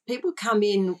people come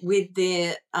in with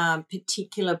their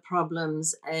particular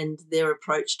problems and their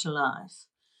approach to life.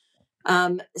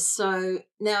 So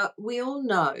now we all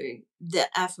know that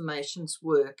affirmations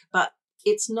work, but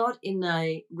it's not in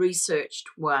a researched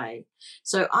way.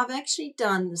 So I've actually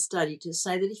done the study to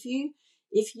say that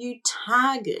if you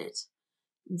target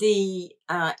the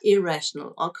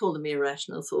irrational, I'll call them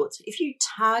irrational thoughts, if you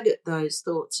target those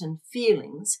thoughts and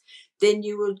feelings, then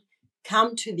you will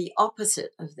come to the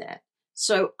opposite of that.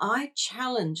 So I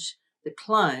challenge the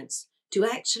clients to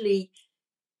actually,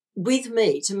 with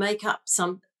me, to make up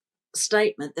some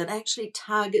statement that actually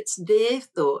targets their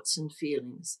thoughts and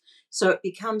feelings. So it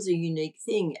becomes a unique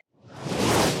thing.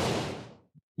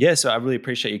 Yeah, so I really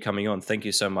appreciate you coming on. Thank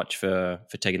you so much for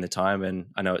taking the time. And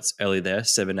I know it's early there,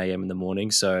 7 a.m. in the morning,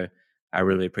 so I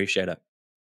really appreciate it.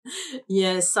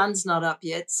 Yeah, sun's not up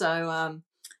yet, so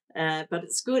but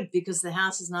it's good because the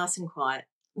house is nice and quiet.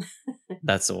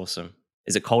 That's awesome.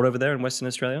 Is it cold over there in Western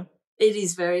Australia? It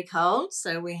is very cold,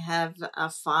 so we have a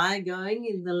fire going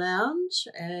in the lounge,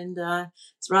 and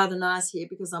it's rather nice here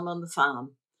because I'm on the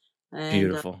farm. And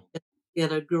Beautiful.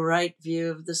 get a great view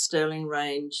of the Stirling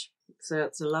Range. So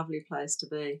it's a lovely place to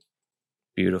be.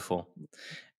 Beautiful.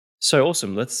 So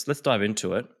awesome. Let's dive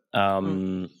into it.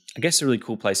 I guess a really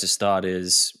cool place to start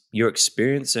is your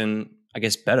experience, and I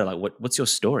guess better, like what's your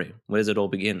story? Where does it all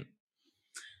begin?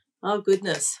 Oh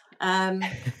goodness.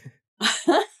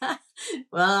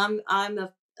 Well, I'm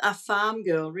a farm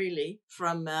girl really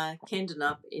from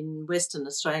Kendenup in Western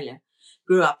Australia.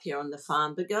 Grew up here on the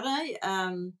farm, but got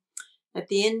at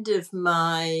the end of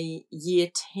my year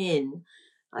 10,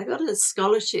 I got a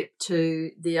scholarship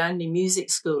to the only music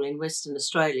school in Western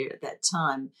Australia at that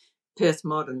time, Perth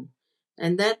Modern.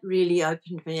 And that really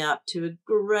opened me up to a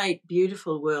great,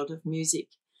 beautiful world of music.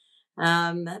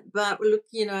 But look,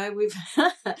 we've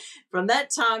from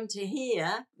that time to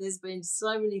here, there's been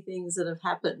so many things that have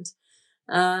happened.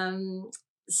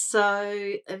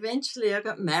 So eventually I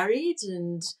got married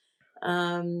and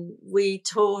we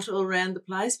taught all around the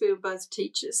place. We were both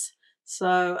teachers.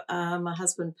 So my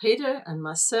husband Peter and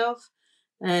myself,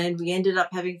 and we ended up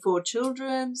having 4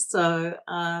 children. So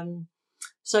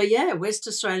West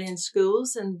Australian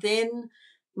schools. And then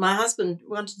my husband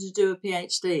wanted to do a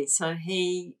PhD. So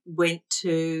he went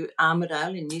to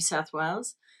Armidale in New South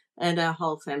Wales, and our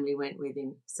whole family went with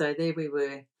him. So there we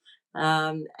were.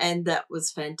 And that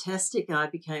was fantastic. I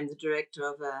became the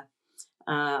director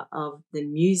of the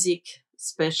music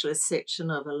specialist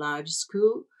section of a large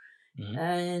school. Mm-hmm.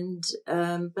 And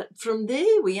but from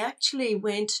there we actually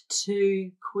went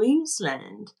to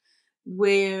Queensland,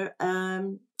 where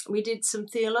we did some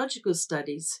theological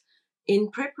studies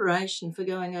in preparation for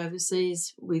going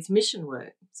overseas with mission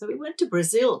work. So we went to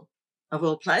Brazil, of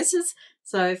all places.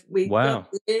 So we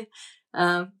got there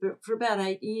for about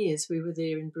 8 years. We were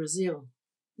there in Brazil.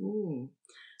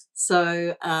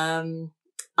 So I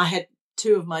had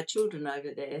 2 of my children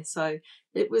over there. So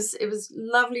it was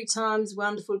lovely times,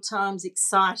 wonderful times,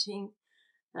 exciting.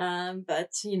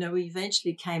 But we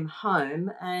eventually came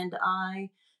home, and I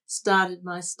started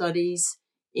my studies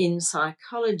in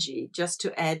psychology, just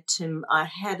to add to, I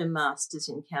had a master's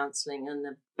in counselling and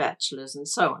a bachelor's and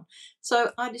so on.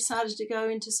 So I decided to go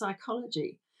into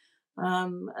psychology.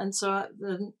 And so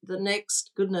the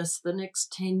next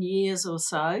 10 years or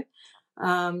so,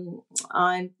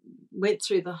 I went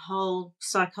through the whole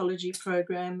psychology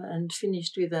program and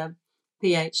finished with a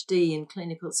PhD in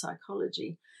clinical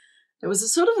psychology. It was a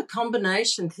sort of a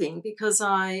combination thing because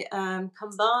I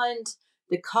combined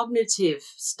the cognitive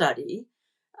study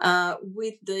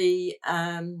with the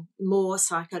more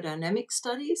psychodynamic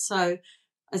studies. So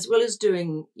as well as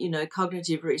doing,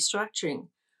 cognitive restructuring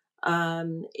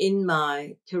in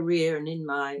my career and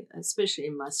especially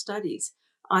in my studies,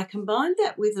 I combined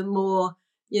that with a more,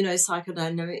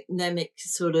 psychodynamic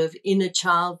sort of inner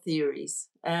child theories.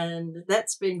 And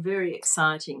that's been very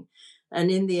exciting. And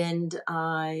in the end,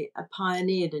 I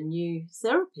pioneered a new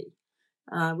therapy,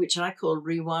 which I call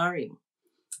rewiring.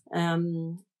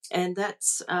 And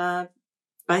that's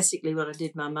basically what I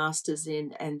did my master's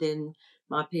in and then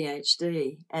my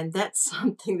PhD. And that's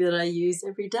something that I use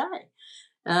every day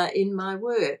in my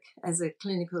work as a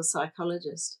clinical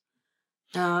psychologist.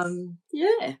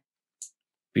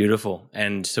 Beautiful.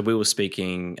 And so we were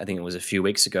speaking, I think it was a few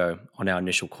weeks ago on our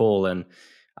initial call. And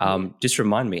just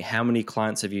remind me, how many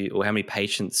clients have you, or how many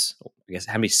patients, I guess,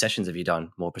 how many sessions have you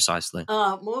done more precisely?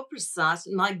 More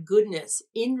precisely, my goodness,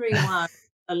 in Rewind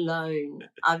alone,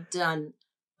 I've done,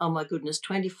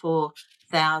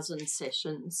 24,000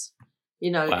 sessions.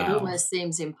 Wow. It almost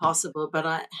seems impossible, but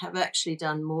I have actually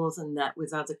done more than that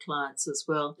with other clients as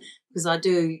well, because I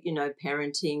do,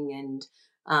 parenting and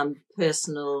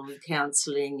personal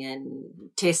counselling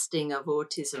and testing of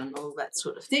autism and all that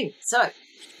sort of thing. So,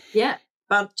 yeah,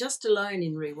 but just alone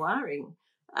in rewiring,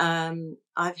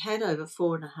 I've had over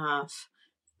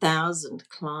 4,500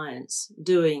 clients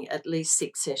doing at least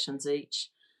 6 sessions each.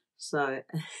 So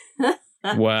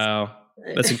Wow,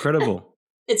 that's incredible.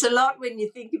 it's a lot when you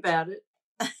think about it.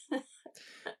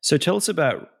 So tell us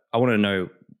about, I want to know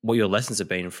what your lessons have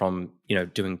been from,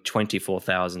 doing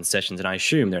 24,000 sessions. And I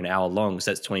assume they're an hour long.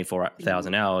 So that's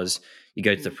 24,000 hours. You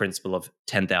go to the principle of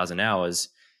 10,000 hours.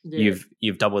 Yeah.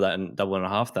 You've doubled that and double and a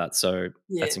half that. So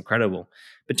that's Yeah. incredible.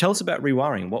 But tell us about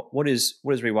rewiring. What is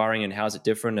rewiring and how is it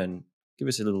different? And give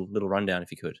us a little rundown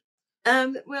if you could.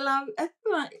 Well,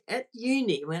 at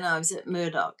uni when I was at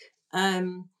Murdoch,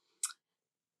 the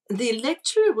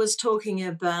lecturer was talking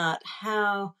about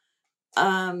how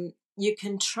you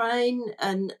can train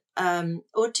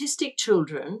autistic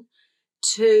children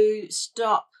to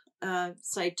stop,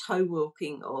 say, toe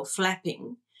walking or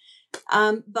flapping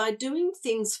by doing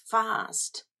things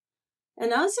fast.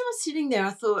 And as I was sitting there,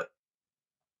 I thought,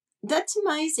 that's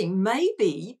amazing.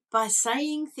 Maybe by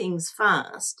saying things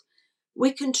fast,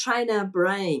 we can train our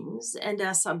brains and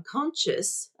our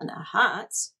subconscious and our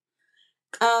hearts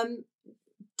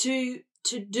to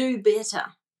do better,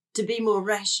 to be more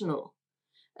rational.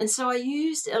 And so I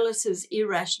used Ellis's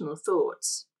irrational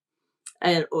thoughts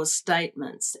or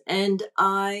statements. And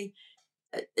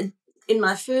in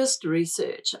my first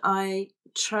research, I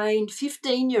trained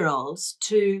 15-year-olds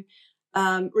to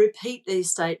repeat these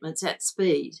statements at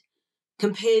speed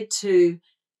compared to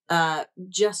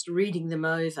just reading them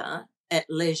over at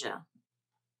leisure.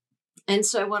 And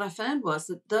so what I found was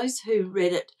that those who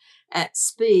read it at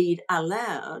speed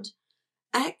aloud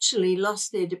actually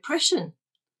lost their depression.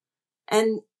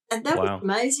 And that was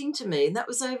amazing to me. And that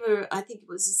was over, I think it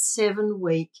was a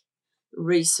 7-week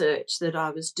research that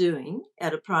I was doing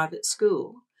at a private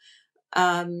school.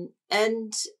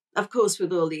 And, of course,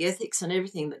 with all the ethics and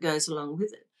everything that goes along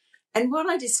with it. And what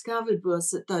I discovered was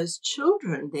that those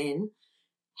children then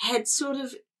had sort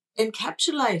of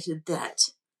encapsulated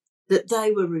that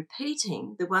they were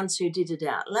repeating, the ones who did it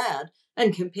out loud,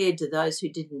 and compared to those who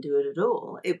didn't do it at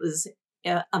all, it was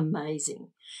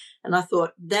amazing. And I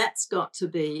thought, that's got to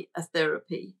be a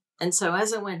therapy. And so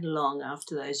as I went along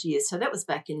after those years, so that was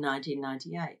back in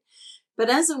 1998, but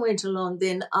as I went along,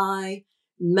 then I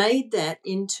made that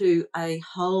into a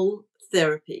whole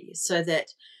therapy so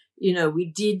that, we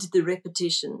did the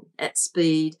repetition at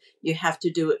speed. You have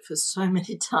to do it for so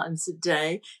many times a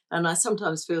day. And I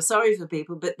sometimes feel sorry for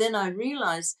people, but then I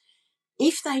realized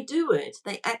if they do it,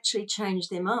 they actually change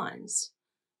their minds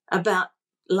about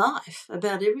life,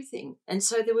 about everything. And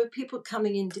so there were people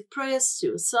coming in depressed,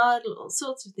 suicidal, all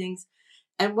sorts of things.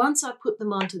 And once I put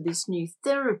them onto this new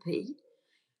therapy,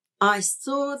 I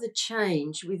saw the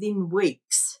change within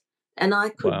weeks, and I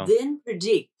could then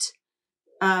predict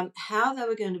how they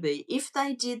were going to be if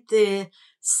they did their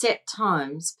set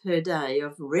times per day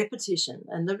of repetition.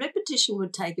 And the repetition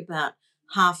would take about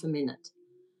half a minute.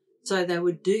 So they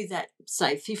would do that,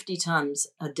 say, 50 times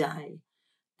a day.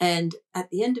 And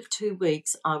at the end of 2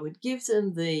 weeks, I would give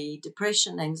them the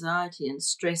depression, anxiety, and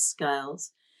stress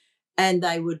scales, and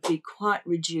they would be quite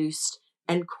reduced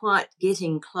and quite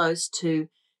getting close to,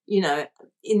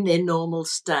 in their normal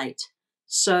state.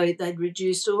 So they'd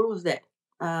reduced all of that,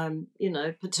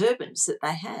 perturbance that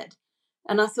they had.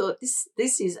 And I thought,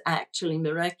 this is actually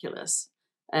miraculous.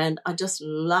 And I just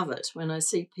love it when I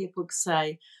see people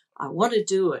say, I want to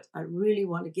do it. I really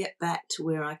want to get back to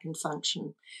where I can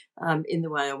function in the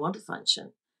way I want to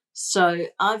function. So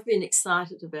I've been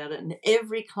excited about it, and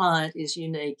every client is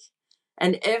unique,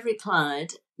 and every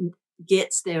client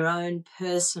gets their own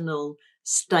personal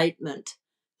statement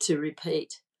to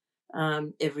repeat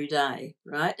every day,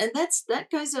 right? And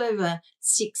that goes over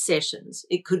 6 sessions.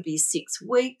 It could be 6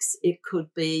 weeks. It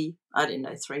could be,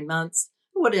 3 months,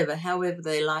 whatever, however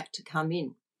they like to come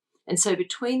in. And so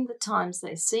between the times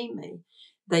they see me,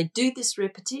 they do this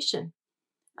repetition,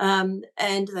 and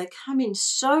they come in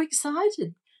so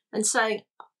excited and saying,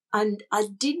 I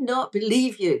did not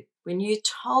believe you when you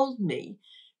told me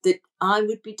that I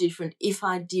would be different if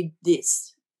I did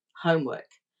this homework.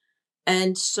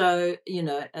 And so,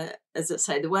 as I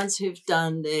say, the ones who've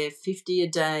done their 50 a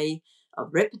day of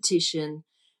repetition,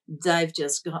 they've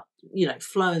just got,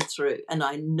 flown through, and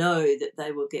I know that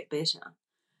they will get better.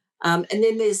 And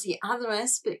then there's the other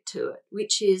aspect to it,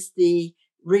 which is the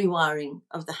rewiring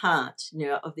of the heart,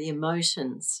 of the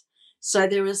emotions. So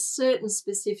there are certain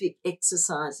specific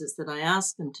exercises that I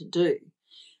ask them to do,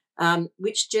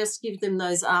 which just give them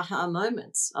those aha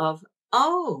moments of,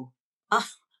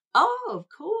 Oh, of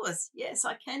course. Yes,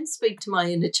 I can speak to my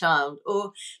inner child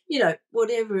or,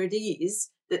 whatever it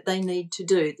is that they need to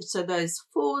do. So those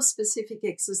 4 specific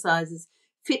exercises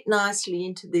fit nicely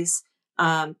into this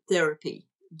therapy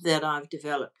that I've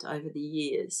developed over the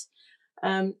years.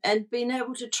 And being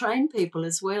able to train people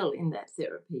as well in that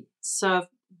therapy. So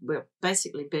I've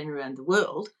basically been around the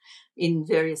world in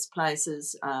various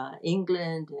places,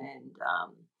 England, and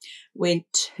went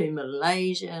to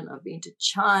Malaysia, and I've been to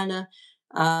China,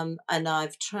 and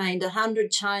I've trained 100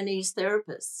 Chinese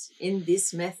therapists in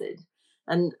this method.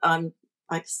 And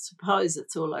I suppose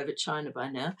it's all over China by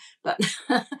now, but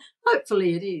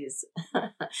hopefully it is.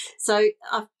 So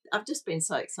I've just been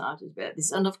so excited about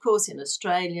this. And of course, in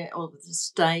Australia, all of the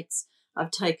states,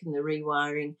 I've taken the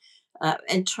rewiring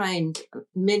and trained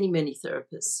many, many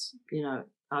therapists.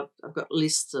 I've got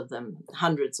lists of them,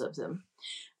 hundreds of them.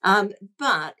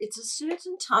 But it's a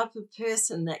certain type of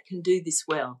person that can do this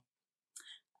well.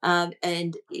 And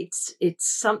it's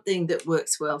something that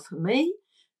works well for me.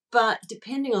 But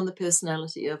depending on the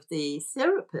personality of the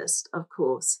therapist, of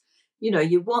course,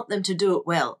 you want them to do it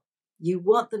well. You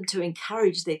want them to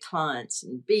encourage their clients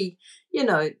and be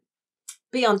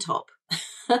on top.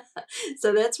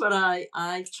 So that's what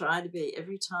I try to be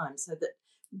every time, so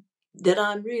that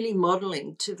I'm really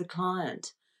modeling to the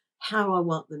client how I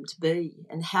want them to be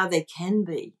and how they can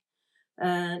be.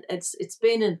 And it's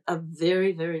been a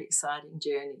very, very exciting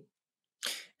journey.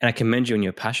 And I commend you on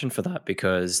your passion for that,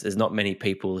 because there's not many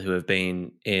people who have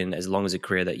been in as long as a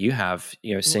career that you have,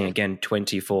 seeing Yeah. again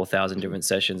 24,000 different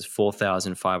sessions,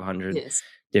 4,500 Yes.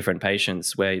 different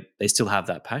patients where they still have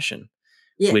that passion,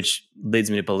 Yes. which leads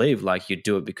me to believe like you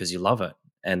do it because you love it.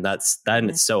 And that in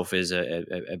Yeah. itself is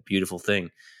a beautiful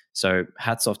thing. So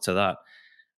hats off to that.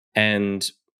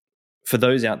 And for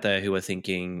those out there who are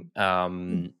thinking,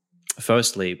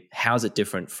 firstly, how's it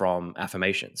different from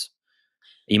affirmations?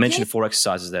 You Yeah. mentioned 4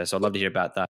 exercises there, so I'd love to hear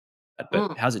about that. But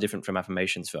Mm. how's it different from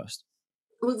affirmations first?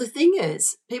 Well, the thing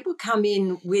is, people come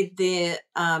in with their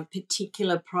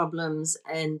particular problems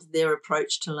and their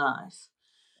approach to life.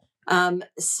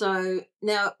 So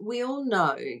now we all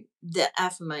know that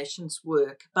affirmations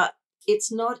work, but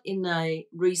it's not in a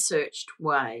researched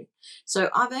way. So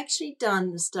I've actually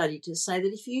done the study to say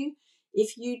that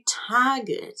if you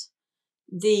target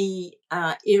the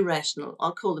irrational,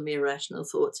 I'll call them irrational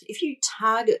thoughts, if you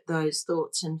target those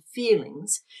thoughts and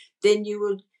feelings, then you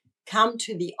will come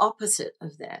to the opposite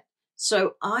of that.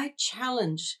 So I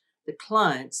challenge the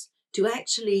clients to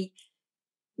actually,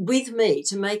 with me,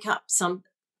 to make up some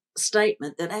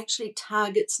statement that actually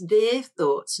targets their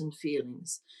thoughts and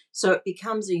feelings. So it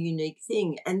becomes a unique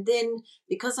thing. And then,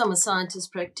 because I'm a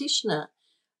scientist practitioner,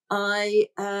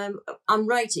 I'm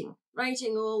rating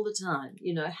all the time.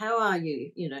 How are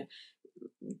you?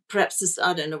 Perhaps this,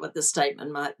 I don't know what the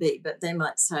statement might be, but they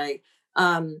might say,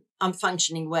 I'm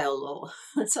functioning well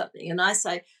or something. And I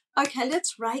say, okay,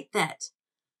 let's rate that.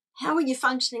 How are you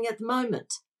functioning at the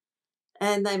moment?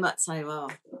 And they might say,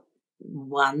 well,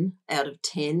 1 out of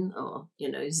 10 or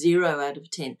 0 out of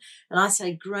 10. And I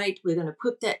say, great, we're going to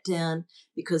put that down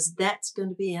because that's going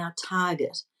to be our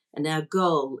target, and our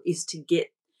goal is to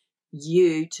get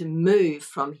you to move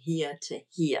from here to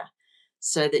here,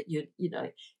 so that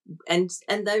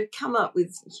and they've come up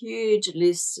with huge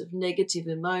lists of negative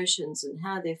emotions and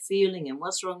how they're feeling and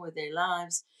what's wrong with their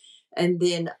lives, and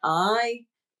then I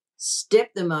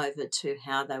step them over to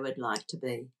how they would like to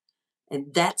be,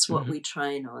 and that's what Mhm. we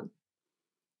train on.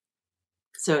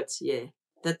 So it's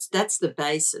that's the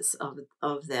basis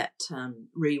of that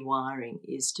rewiring,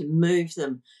 is to move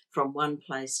them from one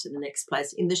place to the next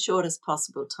place in the shortest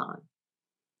possible time.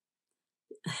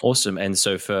 Awesome. And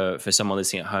so for someone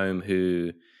listening at home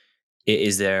who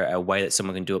is there a way that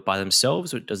someone can do it by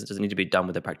themselves, or does it need to be done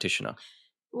with a practitioner?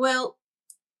 Well,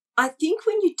 I think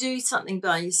when you do something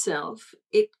by yourself,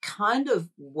 it kind of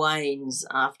wanes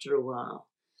after a while.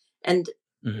 And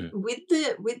Mhm. with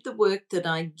the work that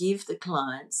I give the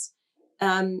clients,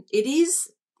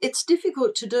 it's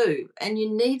difficult to do, and you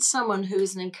need someone who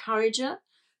is an encourager,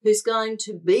 who's going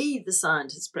to be the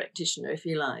scientist practitioner, if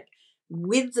you like,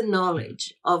 with the Mhm.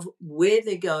 knowledge of where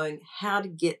they're going, how to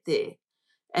get there.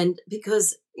 And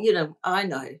because, I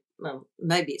know, well,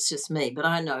 maybe it's just me, but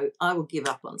I know I will give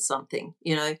up on something,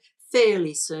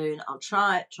 fairly soon. I'll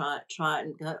try it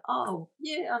and go, oh,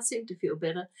 yeah, I seem to feel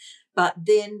better. But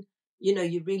then,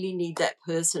 you really need that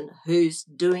person who's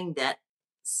doing that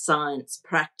science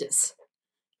practice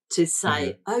to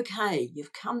say, Mhm. okay,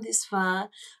 you've come this far.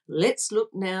 Let's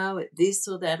look now at this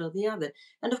or that or the other.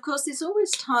 And of course, there's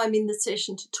always time in the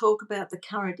session to talk about the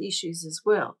current issues as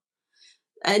well,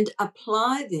 and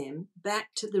apply them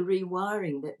back to the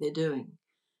rewiring that they're doing.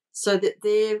 so that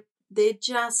they're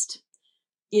just,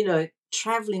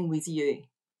 traveling with you,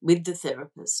 with the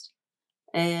therapist.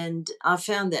 And I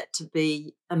found that to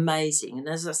be amazing. And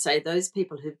as I say, those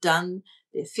people who've done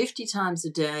their 50 times a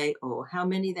day or how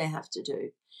many they have to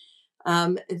do,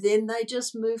 then they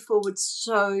just move forward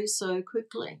so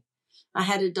quickly. I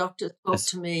had a doctor talk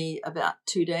to me about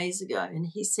 2 days ago, and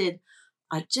he said,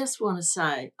 I just want to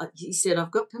say, he said,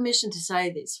 I've got permission to say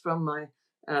this from my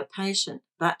patient,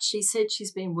 but she said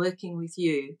she's been working with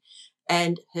you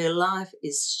and her life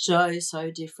is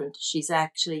so different. She's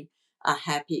actually a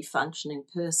happy, functioning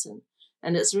person.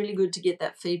 And it's really good to get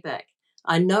that feedback.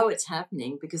 I know it's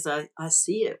happening because I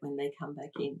see it when they come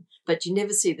back in, but you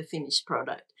never see the finished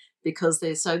product because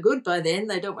they're so good by then,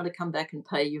 they don't want to come back and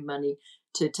pay you money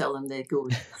to tell them they're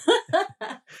good.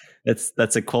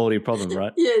 That's a quality problem,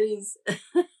 right? Yeah, it is.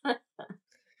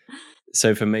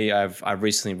 So for me, I've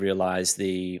recently realized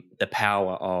the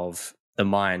power of the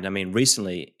mind. I mean,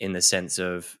 recently in the sense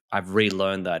of I've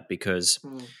relearned that because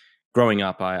growing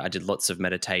up, I did lots of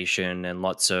meditation and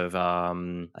lots of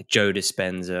like Joe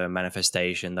Dispenza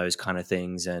manifestation, those kind of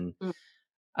things. And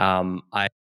and I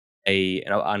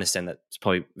understand that it's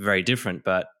probably very different,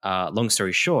 but long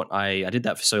story short, I did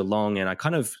that for so long and I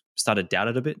kind of started doubt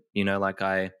it a bit, like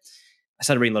I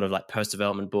started reading a lot of like personal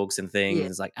development books and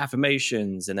things like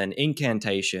affirmations and then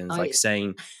incantations,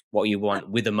 saying what you want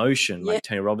with emotion, like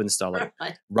Tony Robbins style, like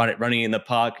running in the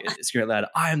park, screaming loud,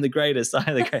 I am the greatest, I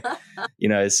am the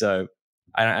greatest. So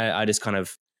I just kind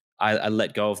of, I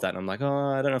let go of that and I'm like,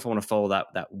 oh, I don't know if I want to follow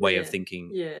that way of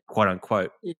thinking, quote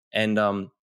unquote. And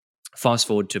fast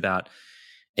forward to about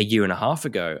a year and a half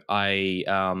ago,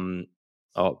 actually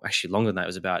longer than that, it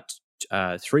was about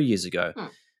 3 years ago,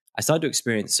 I started to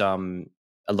experience a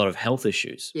lot of health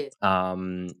issues.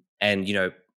 And,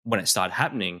 when it started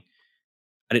happening,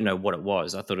 I didn't know what it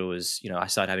was. I thought it was, I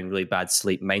started having really bad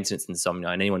sleep maintenance insomnia.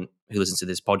 And anyone who listens to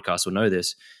this podcast will know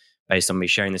this based on me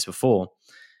sharing this before.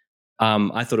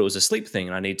 I thought it was a sleep thing.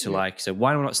 And I need to so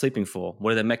why am I not sleeping for?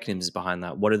 What are the mechanisms behind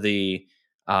that? What are the,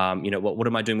 what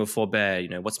am I doing before bed?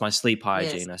 What's my sleep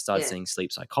hygiene? I started seeing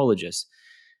sleep psychologists.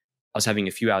 I was having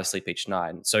a few hours sleep each night.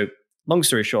 And so long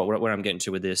story short, what I'm getting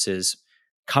to with this is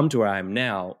come to where I am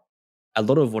now. A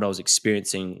lot of what I was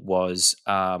experiencing was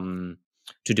to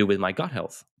do with my gut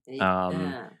health.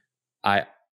 I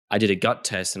did a gut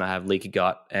test and I have leaky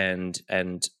gut and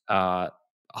a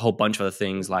whole bunch of other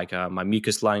things like my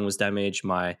mucus lining was damaged,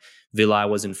 my villi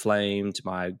was inflamed,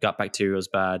 my gut bacteria was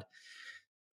bad.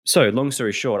 So long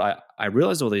story short, I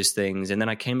realized all these things and then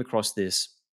I came across this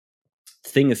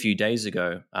thing a few days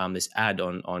ago, this ad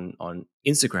on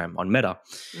Instagram, on Meta.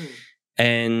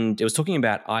 And it was talking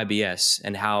about IBS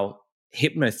and how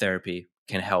hypnotherapy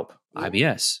can help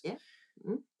IBS.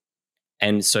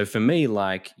 And so for me,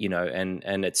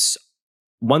 and it's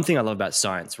one thing I love about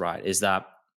science, right, is that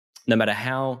no matter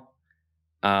how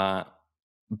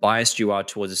biased you are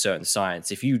towards a certain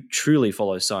science, if you truly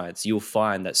follow science, you'll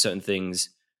find that certain things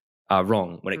are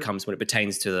wrong when it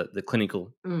pertains to the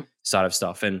clinical side of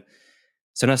stuff. And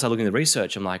so when I started looking at the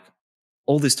research, I'm like,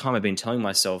 all this time I've been telling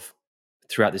myself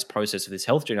throughout this process of this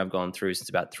health journey I've gone through since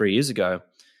about 3 years ago,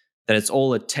 that it's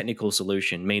all a technical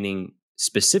solution, meaning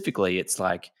specifically it's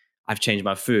like I've changed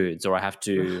my foods or I have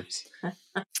to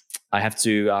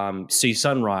see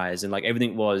sunrise and like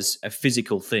everything was a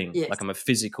physical thing. Like I'm a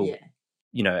physical,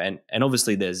 and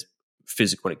obviously there's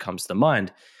physical when it comes to the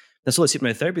mind. That's all this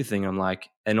hypnotherapy thing. I'm like,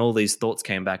 and all these thoughts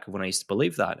came back when I used to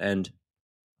believe that. And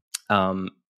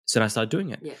so then I started doing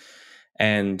it.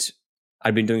 And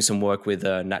I'd been doing some work with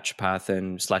a naturopath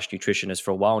and / nutritionist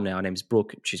for a while now. Her name's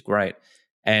Brooke. She's great.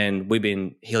 And we've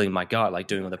been healing my gut, like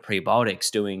doing all the prebiotics,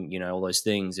 doing, all those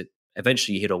things.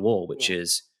 Eventually you hit a wall, which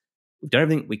is we've done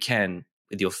everything we can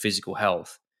with your physical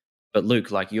health. But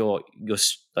Luke, like you're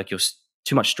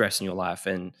too much stress in your life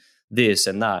and this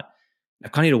and that. I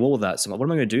kind of hit a wall with that. So I'm like, what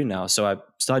am I going to do now? So I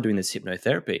started doing this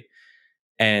hypnotherapy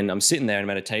and I'm sitting there in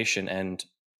meditation and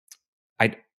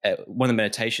one of the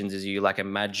meditations is you like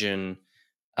imagine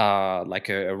like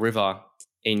a river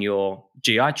in your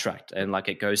GI tract and like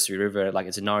it goes through your river, like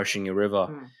it's nourishing your river.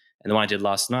 And the one I did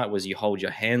last night was you hold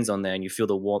your hands on there and you feel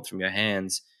the warmth from your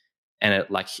hands and it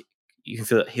like you can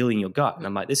feel it healing your gut. And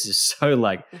I'm like, this is so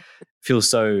like feels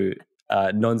so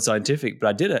non-scientific, but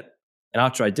I did it. And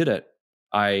after I did it,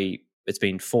 it's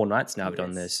been 4 nights now I've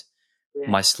done this.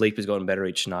 My sleep has gotten better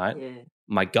each night.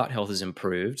 My gut health has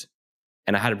improved.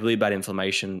 And I had a really bad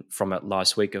inflammation from it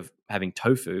last week of having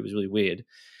tofu. It was really weird.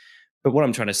 But what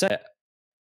I'm trying to say,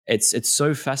 it's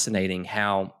so fascinating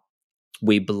how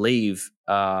we believe,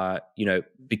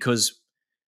 because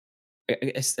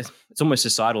it's almost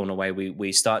societal in a way.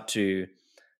 We start to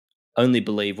only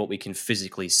believe what we can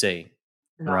physically see,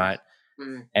 Right. right?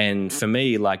 Mm. And Mm. for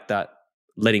me, like that,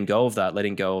 letting go of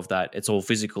that, it's all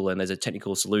physical and there's a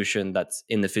technical solution that's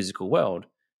in the physical world,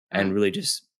 and Mm. really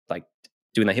just like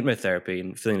doing that hypnotherapy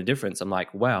and feeling the difference. I'm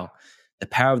like, wow, the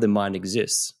power of the mind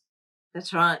exists.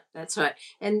 That's right. That's right.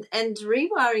 And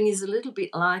rewiring is a little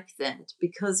bit like that,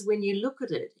 because when you look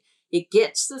at it, it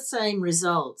gets the same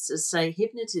results as, say,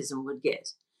 hypnotism would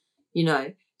get. You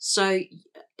know, so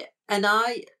and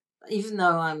I, even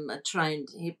though I'm a trained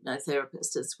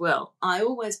hypnotherapist as well, I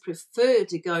always prefer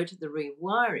to go to the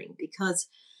rewiring, because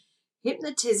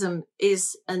hypnotism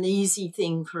is an easy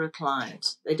thing for a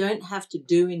client. They don't have to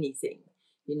do anything,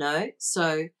 you know.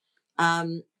 So,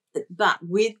 um, but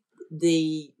with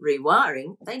the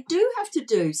rewiring, they do have to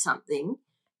do something,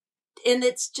 and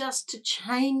it's just to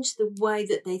change the way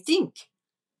that they think.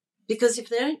 Because if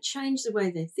they don't change the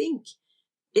way they think,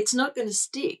 it's not going to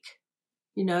stick.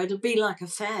 You know, it'll be like a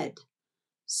fad.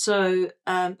 So,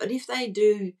 but if they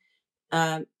do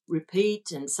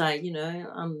repeat and say, you know,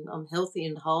 I'm healthy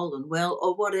and whole and well,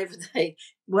 or whatever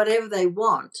they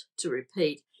want to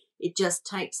repeat, it just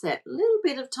takes that little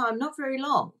bit of time, not very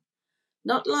long.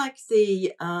 Not like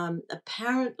the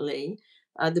apparently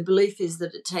the belief is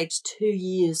that it takes 2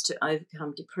 years to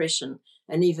overcome depression,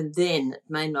 and even then it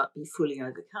may not be fully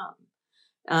overcome.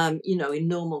 You know, in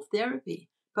normal therapy.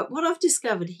 But what I've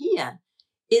discovered here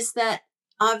is that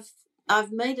I've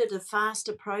I've made it a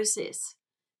faster process,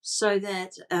 so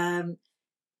that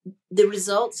the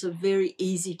results are very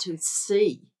easy to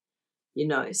see. You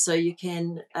know, so you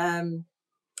can,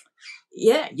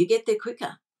 you get there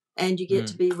quicker, and you get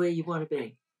to Mm. be where you want to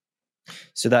be.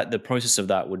 So that the process of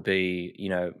that would be,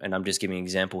 and I'm just giving an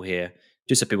example here,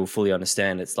 just so people fully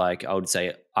understand. It's like I would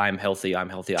say, I'm healthy, I'm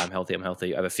healthy, I'm healthy, I'm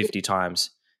healthy over Yeah, 50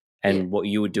 times. yeah, And what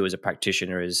you would do as a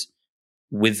practitioner is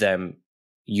with them,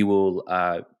 you will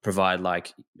provide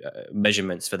like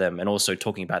measurements for them and also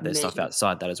talking about their stuff measurement.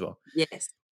 outside that as well. Yes.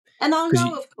 And I'll Because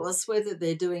know, of course, whether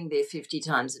they're doing their 50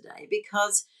 times a day,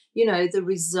 because, you know, the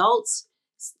results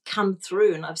come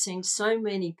through. And I've seen so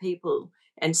many people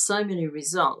and so many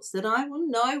results that I will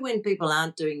know when people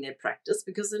aren't doing their practice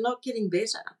because they're not getting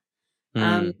better.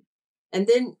 Um, and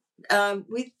then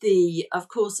with the, of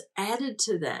course, added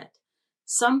to that,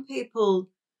 some people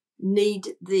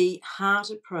need the heart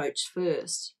approach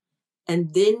first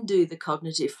and then do the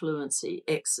cognitive fluency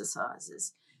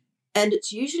exercises. And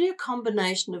it's usually a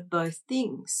combination of both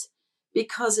things,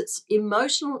 because it's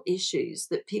emotional issues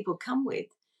that people come with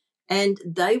and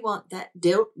they want that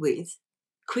dealt with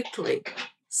quickly.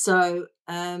 So,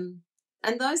 and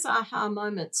those aha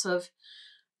moments of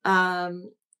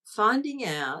finding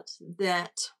out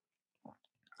that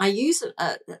I use it.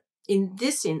 In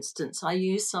this instance, I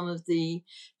use some of the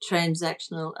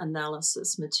transactional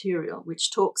analysis material,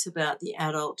 which talks about the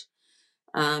adult,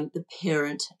 the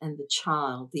parent, and the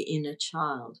child, the inner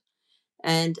child,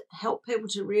 and help people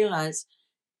to realize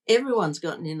everyone's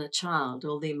got an inner child,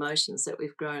 all the emotions that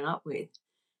we've grown up with.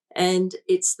 And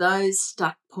it's those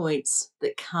stuck points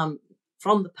that come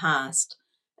from the past,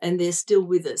 and they're still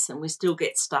with us, and we still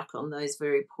get stuck on those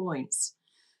very points.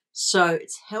 So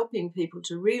it's helping people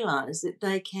to realize that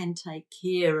they can take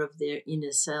care of their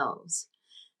inner selves,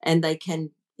 and they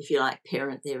can, if you like,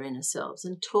 parent their inner selves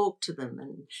and talk to them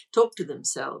and talk to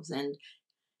themselves, and,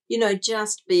 you know,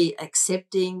 just be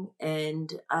accepting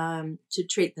and to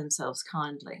treat themselves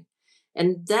kindly.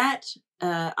 And that,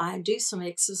 I do some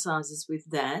exercises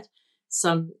with that,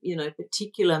 some, you know,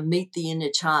 particular Meet the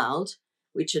Inner Child,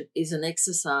 which is an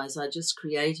exercise I just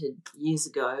created years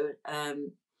ago.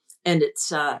 And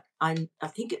it's, I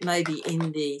think it may be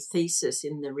in the thesis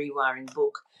in the Rewiring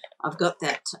book. I've got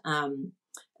that, and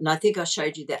I think I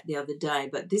showed you that the other day,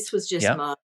 but this was just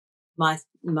yeah, my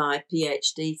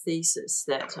PhD thesis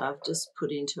that I've just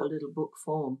put into a little book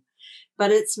form.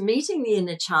 But it's meeting the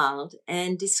inner child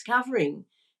and discovering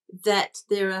that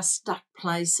there are stuck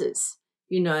places.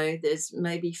 You know, there's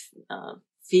maybe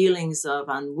feelings of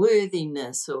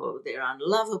unworthiness, or they're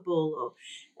unlovable,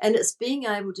 and it's being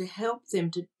able to help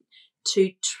them to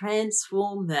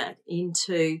transform that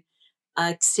into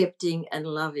accepting and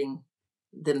loving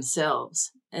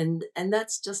themselves. And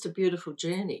that's just a beautiful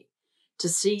journey, to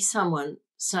see someone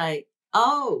say,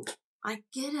 oh, I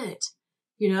get it.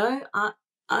 You know,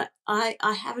 I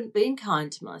haven't been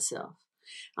kind to myself.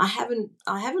 I haven't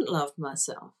loved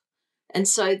myself. And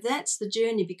so that's the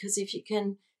journey, because if you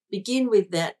can begin with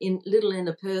that in little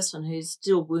inner person who's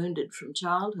still wounded from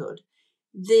childhood,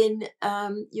 then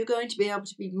you're going to be able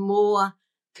to be more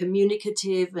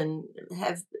communicative and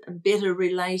have a better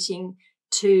relating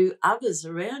to others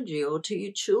around you, or to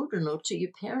your children, or to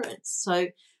your parents. So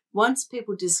once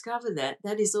people discover that,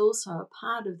 that is also a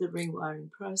part of the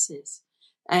rewiring process.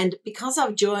 And because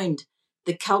I've joined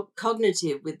the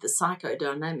cognitive with the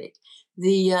psychodynamic,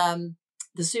 the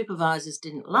supervisors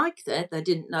didn't like that. They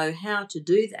didn't know how to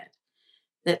do that.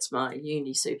 That's my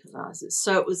uni supervisors.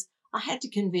 So I had to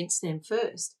convince them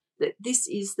first that this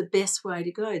is the best way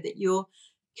to go, that you're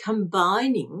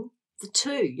combining the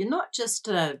two. You're not just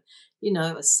a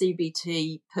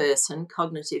CBT person,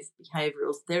 cognitive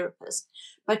behavioural therapist,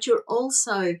 but you're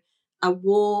also a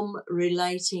warm,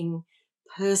 relating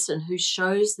person who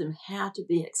shows them how to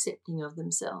be accepting of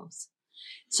themselves.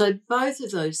 So both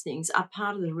of those things are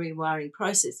part of the rewiring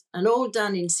process, and all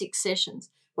done in 6 sessions.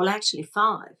 Well, actually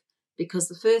 5, because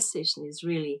the first session is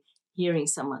really hearing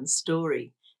someone's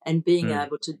story and being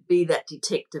able to be that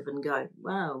detective and go,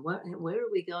 wow, where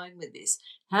are we going with this?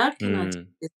 How can I take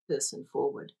this person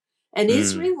forward? And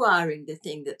is rewiring the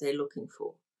thing that they're looking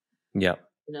for? Yeah.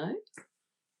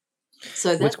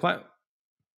 So that's quite.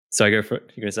 So go for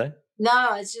it. You're going to say? No,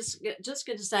 I was just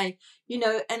going to say,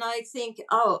 and I think,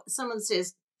 someone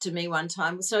says to me one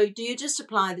time, so do you just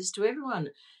apply this to everyone?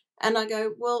 And I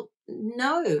go, well,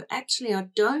 no, actually I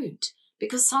don't,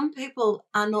 because some people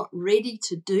are not ready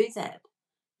to do that,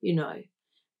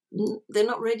 They're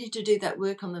not ready to do that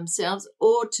work on themselves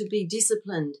or to be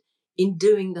disciplined in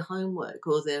doing the homework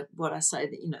or the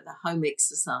home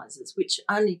exercises, which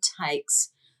only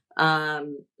takes,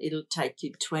 it'll take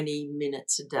you 20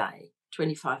 minutes a day,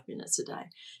 25 minutes a day.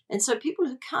 And so people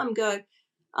who come go,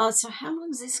 oh, so how long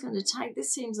is this going to take?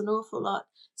 This seems an awful lot.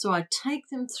 So I take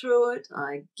them through it.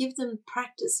 I give them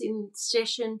practice in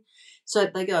session so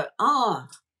they go,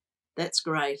 that's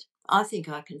great. I think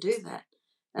I can do that.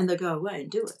 And they go away and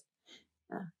do it.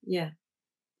 Yeah.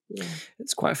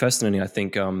 It's quite fascinating. I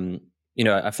think,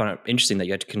 I find it interesting that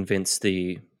you had to convince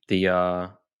the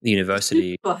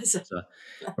university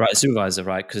supervisor,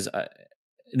 right? Because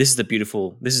this is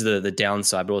the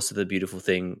downside, but also the beautiful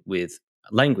thing with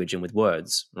language and with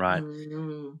words, right?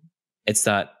 Mm-hmm. It's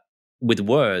that with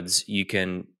words you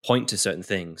can point to certain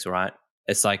things, right?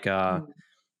 It's like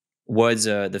words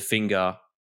are the finger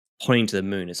pointing to the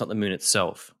moon. It's not the moon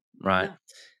itself, right?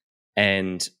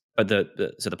 Yeah. But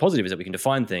the positive is that we can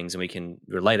define things and we can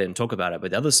relate it and talk about it.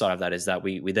 But the other side of that is that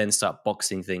we then start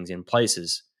boxing things in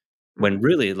places when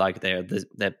really, like, they're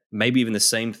maybe even the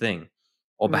same thing,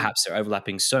 or perhaps they're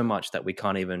overlapping so much that we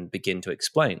can't even begin to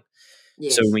explain.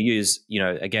 Yes. So when we use,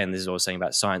 again, this is what I was saying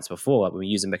about science before. When we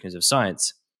use the mechanism of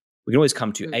science, we can always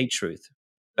come to a truth,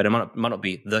 but it might not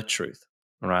be the truth,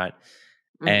 right?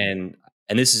 And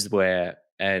this is where,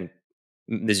 and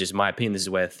this is just my opinion, this is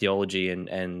where theology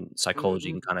and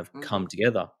psychology can kind of come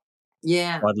together.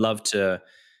 Yeah. So I'd love to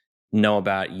know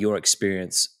about your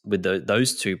experience with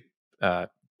those two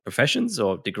professions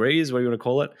or degrees, whatever you want to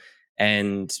call it,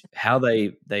 and how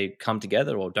they come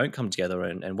together or don't come together,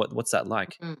 and what's that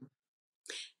like?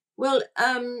 Well,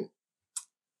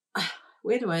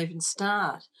 where do I even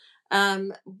start?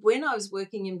 When I was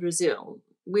working in Brazil,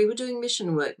 we were doing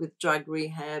mission work with drug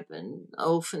rehab and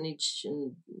orphanage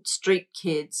and street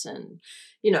kids, and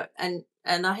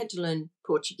and I had to learn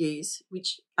Portuguese,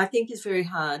 which I think is very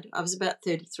hard. I was about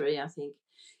 33, I think,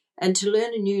 and to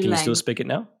learn a new language. Can you still speak it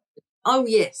now? Oh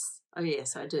yes,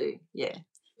 I do. Yeah,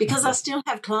 because I still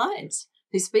have clients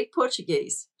who speak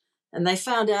Portuguese, and they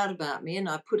found out about me, and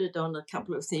I put it on a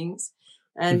couple of things.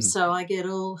 And so I get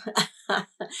all,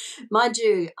 mind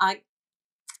you,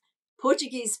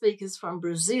 Portuguese speakers from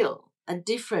Brazil are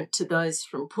different to those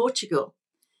from Portugal.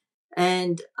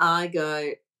 And I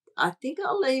go, I think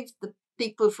I'll leave the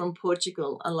people from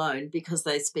Portugal alone because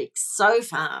they speak so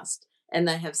fast and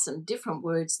they have some different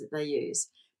words that they use.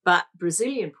 But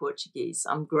Brazilian Portuguese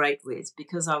I'm great with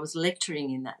because I was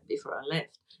lecturing in that before I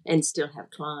left and still have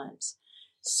clients.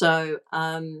 So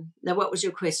now what was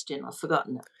your question? I've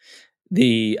forgotten it.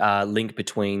 The link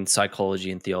between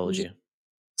psychology and theology.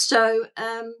 So,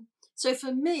 so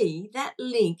for me, that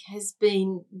link has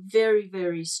been very,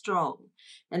 very strong,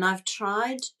 and I've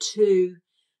tried to,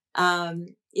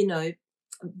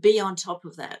 be on top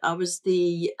of that. I was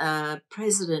the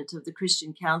president of the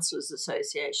Christian Counsellors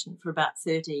Association for about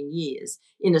 13 years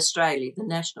in Australia, the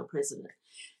national president,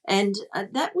 and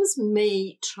that was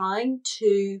me trying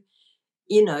to,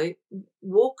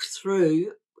 walk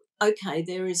through. Okay,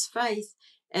 there is faith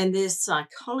and there's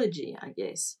psychology, I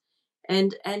guess.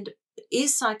 And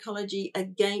is psychology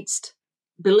against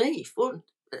belief? Well,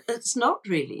 it's not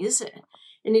really, is it?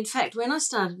 And in fact, when I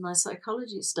started my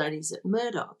psychology studies at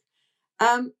Murdoch,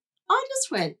 I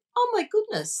just went, oh my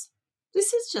goodness,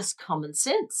 this is just common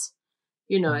sense.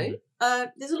 There's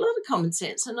a lot of common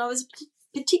sense. And I was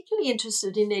particularly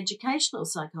interested in educational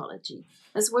psychology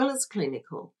as well as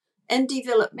clinical. and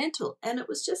developmental. And it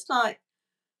was just like,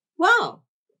 wow,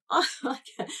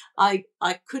 I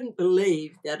couldn't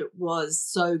believe that it was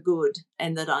so good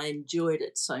and that I enjoyed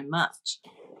it so much.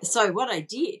 So what I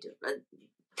did,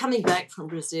 coming back from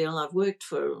Brazil, I've worked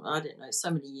for, I don't know,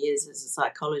 so many years as a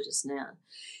psychologist now.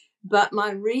 But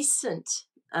my recent,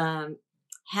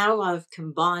 how I've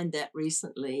combined that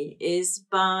recently is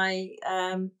by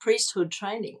priesthood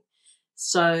training.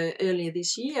 So earlier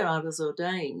this year, I was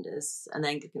ordained as an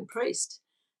Anglican priest.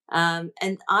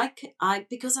 And I,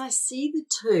 because I see the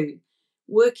two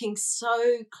working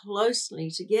so closely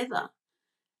together,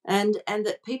 and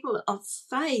that people of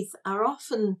faith are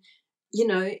often,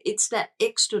 it's that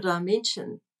extra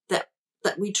dimension that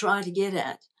we try to get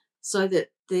at, so that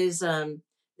there's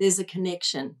a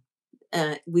connection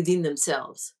within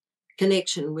themselves,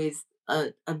 connection with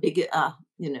a bigger,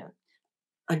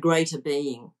 a greater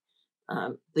being,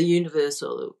 the universe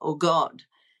or God.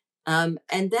 And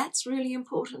that's really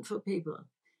important for people.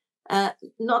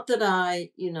 Not that I,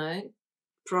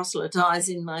 proselytize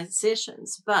in my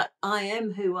sessions, but I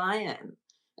am who I am.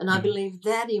 And I believe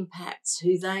that impacts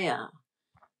who they are.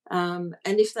 And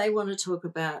if they want to talk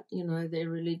about, their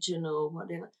religion or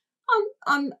whatever,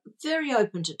 I'm very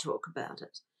open to talk about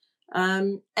it.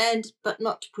 But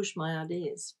not to push my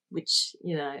ideas, which,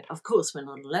 of course we're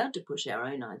not allowed to push our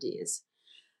own ideas.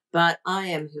 But I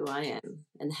am who I am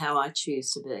and how I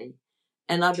choose to be.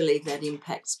 And I believe that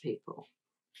impacts people.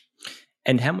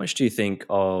 And how much do you think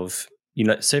of,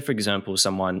 say, for example,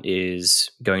 someone is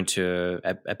going to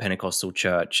a Pentecostal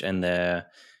church and they're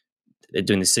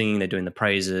doing the singing, they're doing the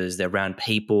praises, they're around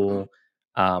people,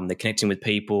 they're connecting with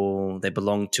people, they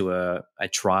belong to a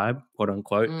tribe, quote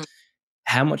unquote.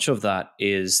 How much of that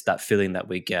is that feeling that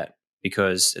we get?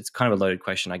 Because it's kind of a loaded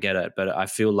question, I get it, but I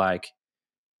feel like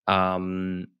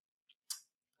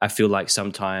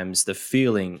sometimes the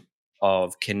feeling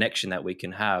of connection that we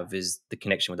can have is the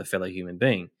connection with a fellow human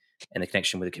being and the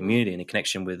connection with a community and the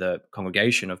connection with a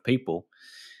congregation of people.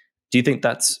 Do you think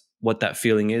that's what that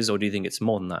feeling is, or do you think it's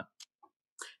more than that?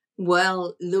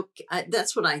 Well, look,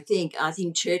 that's what I think. I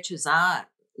think churches are,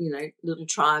 little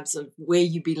tribes of where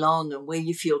you belong and where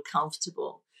you feel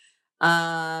comfortable.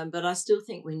 But I still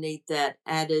think we need that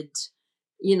added,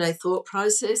 thought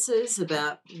processes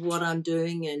about what I'm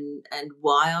doing and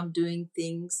why I'm doing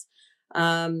things.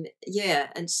 And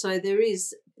so there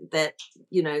is that,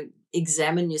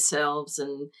 examine yourselves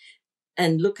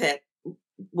and look at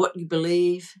what you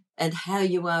believe and how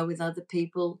you are with other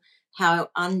people, how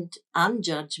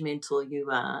unjudgmental you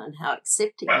are and how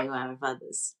accepting you are of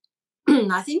others.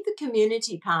 I think the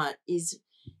community part is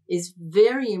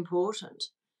very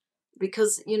important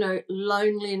because,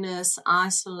 loneliness,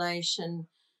 isolation,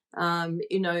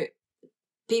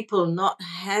 people not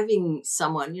having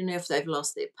someone, if they've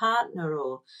lost their partner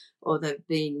or they've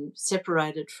been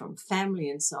separated from family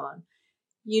and so on,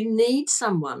 you need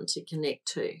someone to connect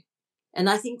to. And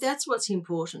I think that's what's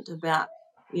important about,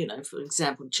 for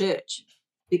example, church,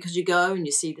 because you go and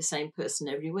you see the same person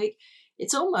every week.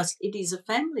 It is a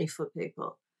family for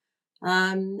people.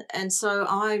 And so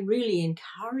I really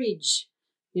encourage,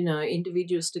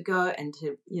 individuals to go and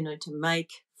to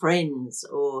make friends,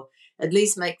 or at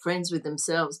least make friends with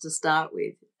themselves to start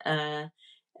with.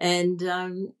 And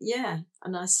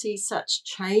I see such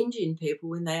change in people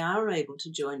when they are able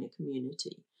to join a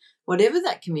community, whatever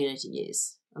that community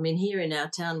is. I mean, here in our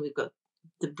town, we've got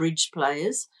the bridge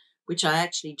players, which I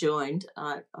actually joined.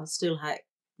 I still hate,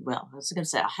 well, I was going to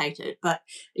say I hate it, but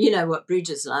you know what bridge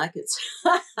is like. It's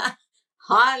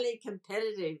highly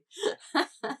competitive.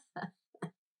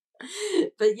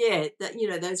 But yeah,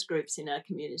 those groups in our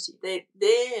community,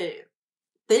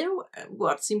 they're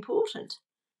what's important.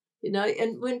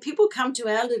 And when people come to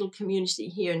our little community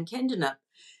here in Kendenup,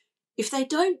 if they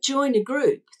don't join a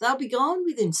group, they'll be gone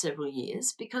within several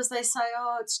years because they say,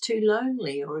 oh, it's too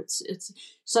lonely, or it's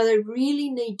so they really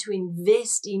need to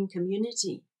invest in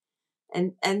community.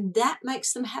 And that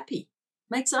makes them happy,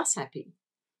 makes us happy.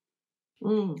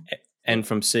 And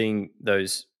from doing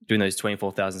those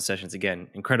 24,000 sessions again,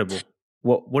 incredible.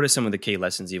 What are some of the key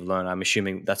lessons you've learned? I'm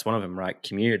assuming that's one of them, right?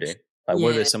 Community.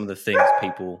 What are some of the things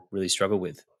people really struggle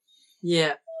with?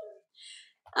 Yeah.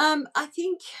 I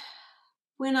think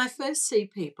when I first see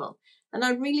people, and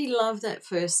I really love that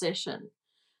first session,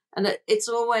 and it's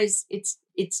always,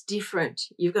 it's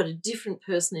different. You've got a different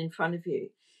person in front of you.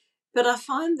 But I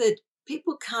find that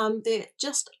people come, they're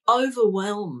just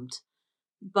overwhelmed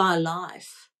by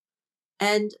life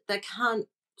and they can't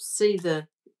see the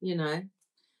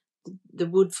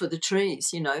wood for the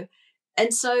trees,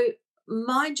 And so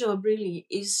my job really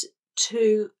is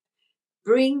to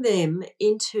bring them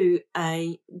into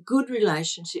a good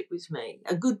relationship with me,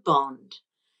 a good bond,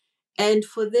 and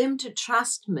for them to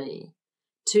trust me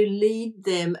to lead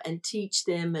them and teach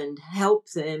them and help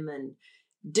them and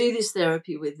do this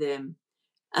therapy with them.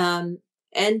 And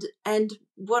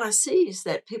what I see is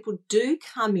that people do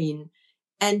come in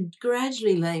and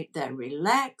gradually they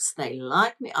relax. They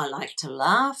like me. I like to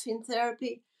laugh in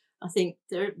therapy. I think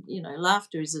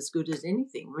laughter is as good as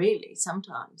anything, really.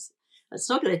 Sometimes it's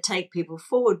not going to take people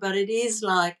forward, but it is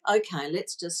like, okay,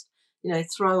 let's just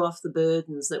throw off the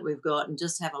burdens that we've got and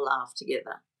just have a laugh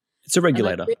together. It's a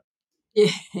regulator.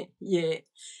 Yeah, yeah.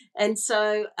 And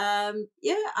so,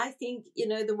 I think,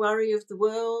 the worry of the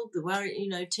world,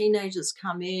 teenagers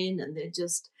come in and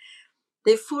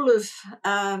they're full of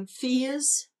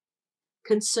fears,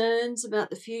 concerns about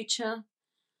the future.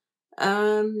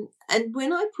 And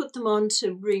when I put them on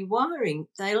to rewiring,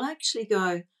 they'll actually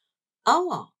go,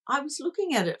 oh, I was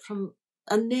looking at it from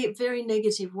a very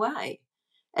negative way.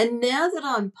 And now that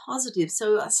I'm positive,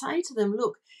 so I say to them,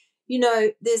 look,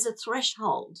 there's a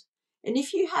threshold. And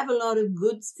if you have a lot of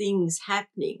good things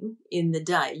happening in the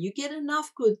day, you get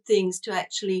enough good things to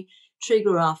actually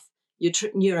trigger off your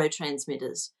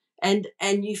neurotransmitters and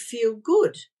you feel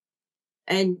good.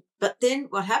 But then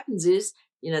what happens is,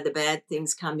 the bad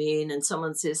things come in and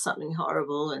someone says something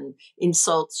horrible and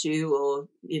insults you or,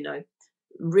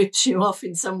 rips you off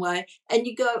in some way, and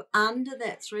you go under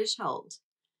that threshold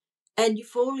and you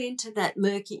fall into that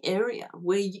murky area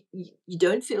where you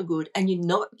don't feel good and you're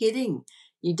not getting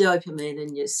your dopamine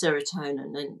and your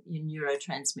serotonin and your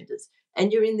neurotransmitters,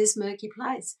 and you're in this murky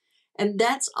place. And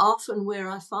that's often where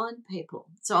I find people.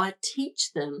 So I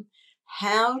teach them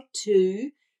how to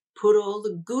put all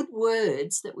the good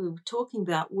words that we were talking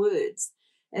about, words.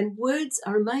 And words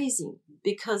are amazing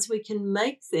because we can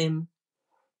make them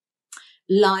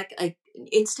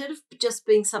instead of just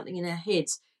being something in our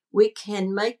heads, we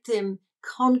can make them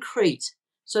concrete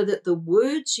so that the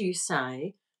words you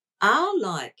say are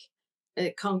like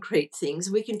concrete things.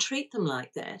 We can treat them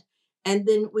like that, and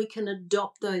then we can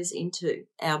adopt those into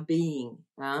our being,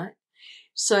 right?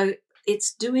 So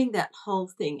it's doing that whole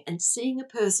thing and seeing a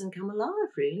person come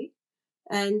alive, really.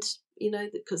 And,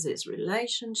 because there's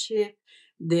relationship,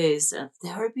 there's a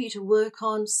therapy to work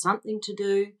on, something to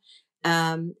do.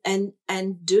 And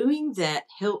doing that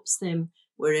helps them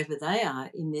wherever they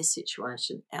are in their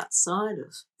situation outside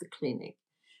of the clinic,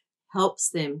 helps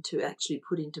them to actually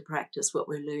put into practice what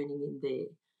we're learning in there.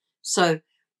 So,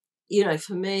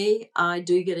 for me, I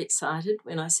do get excited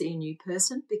when I see a new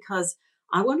person because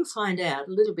I want to find out,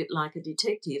 a little bit like a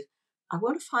detective, I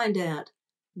want to find out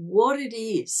what it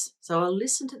is. So I'll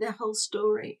listen to their whole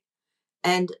story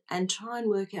and try and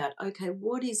work out, okay,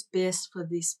 what is best for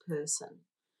this person?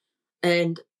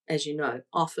 And as you know,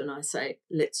 often I say,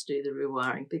 let's do the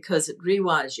rewiring because it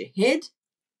rewires your head,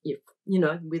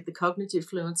 with the cognitive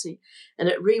fluency, and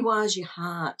it rewires your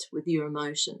heart with your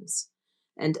emotions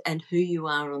and who you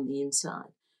are on the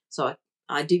inside. So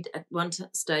I did at one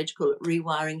stage call it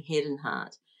rewiring head and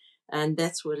heart. And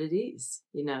that's what it is.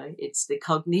 It's the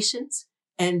cognitions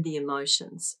and the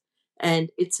emotions.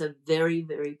 And it's a very,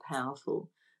 very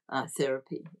powerful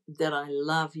therapy that I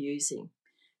love using.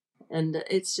 And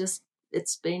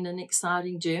it's been an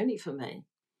exciting journey for me.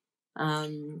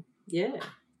 Yeah.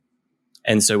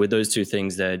 And so with those two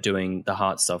things, they're doing the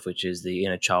heart stuff, which is the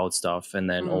inner child stuff, and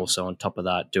then also on top of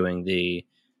that, doing the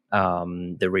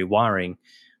rewiring.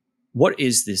 What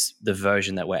is the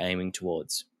version that we're aiming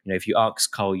towards? If you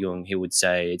ask Carl Jung, he would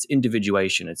say it's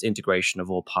individuation, it's integration of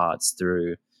all parts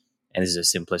through, and this is a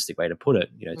simplistic way to put it,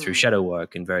 through shadow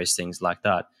work and various things like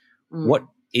that. What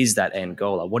is that end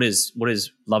goal? What is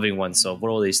loving oneself? What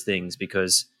are all these things?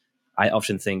 Because I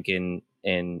often think in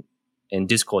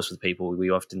discourse with people, we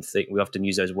often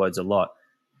use those words a lot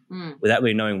without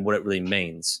really knowing what it really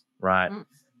means, right?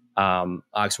 I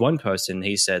asked one person,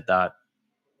 he said that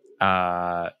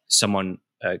someone,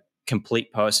 a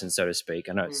complete person, so to speak,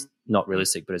 I know it's not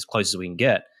realistic, but as close as we can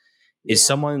get, is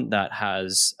someone that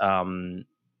has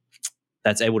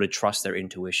that's able to trust their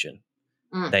intuition.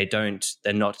 They don't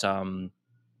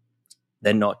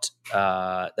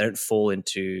fall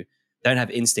into, they don't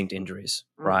have instinct injuries,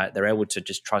 right? They're able to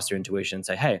just trust their intuition and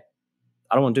say, hey,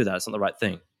 I don't want to do that. It's not the right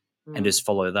thing. And just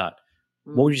follow that.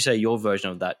 What would you say your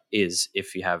version of that is,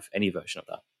 if you have any version of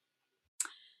that?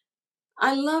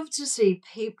 I love to see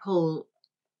people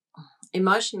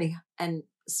emotionally and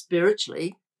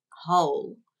spiritually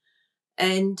whole,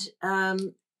 and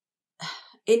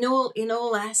in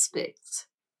all aspects.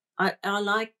 I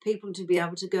like people to be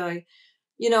able to go,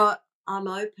 I'm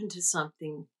open to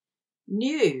something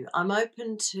new. I'm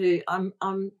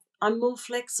more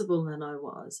flexible than I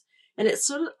was. And it's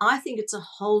sort of, I think it's a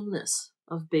wholeness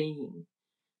of being,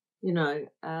 and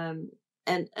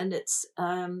it's,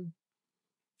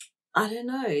 I don't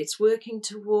know, it's working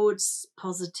towards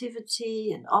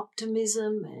positivity and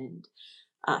optimism and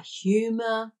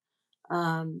humour,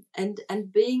 and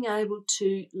being able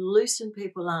to loosen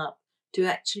people up to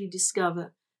actually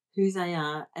discover who they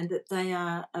are and that they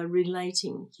are a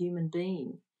relating human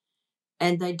being.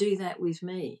 And they do that with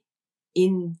me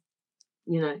in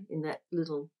that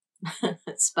little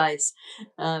space,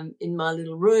 in my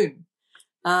little room.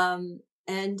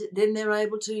 And then they're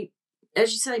able to,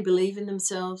 as you say, believe in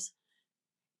themselves,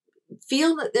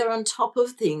 feel that they're on top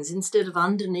of things instead of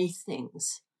underneath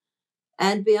things,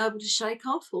 and be able to shake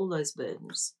off all those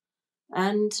burdens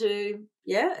and to,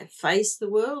 face the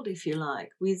world, if you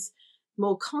like, with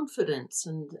more confidence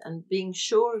and being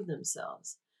sure of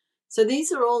themselves. So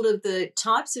these are all of the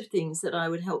types of things that I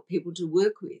would help people to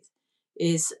work with,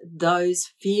 is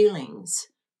those feelings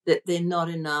that they're not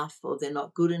enough or they're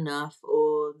not good enough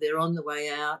or they're on the way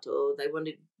out or they want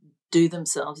to do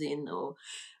themselves in or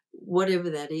whatever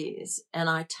that is. And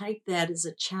I take that as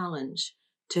a challenge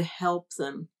to help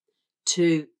them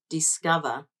to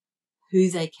discover who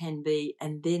they can be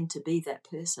and then to be that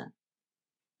person.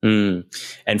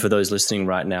 And for those listening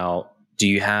right now, do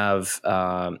you have,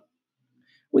 I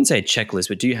wouldn't say a checklist,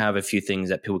 but do you have a few things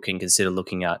that people can consider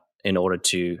looking at in order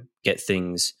to get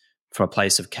things from a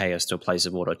place of chaos to a place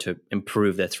of order to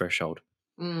improve their threshold?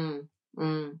 Well,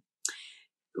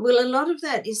 a lot of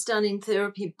that is done in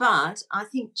therapy, but I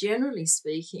think generally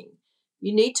speaking,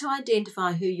 you need to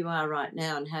identify who you are right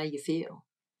now and how you feel.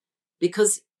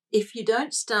 Because if you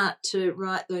don't start to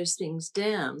write those things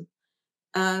down,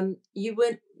 you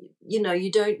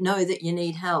don't know that you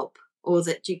need help or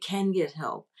that you can get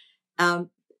help. I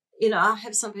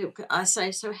have some people, I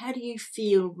say, so how do you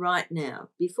feel right now?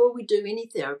 Before we do any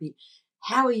therapy,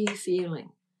 how are you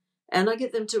feeling? And I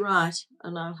get them to write,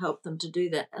 and I'll help them to do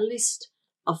that, a list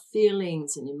of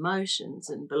feelings and emotions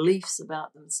and beliefs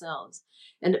about themselves.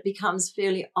 And it becomes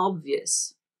fairly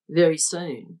obvious very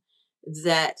soon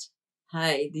that,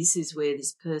 hey, this is where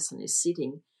this person is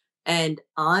sitting, and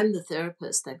I'm the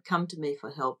therapist. They've come to me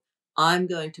for help. I'm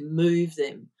going to move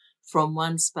them from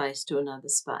one space to another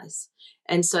space.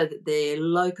 And so that their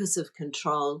locus of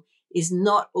control is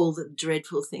not all the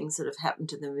dreadful things that have happened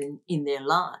to them in their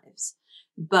lives,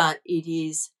 but it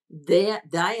is the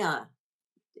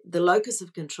locus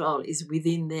of control is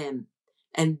within them,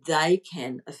 and they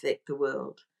can affect the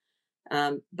world.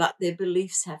 But their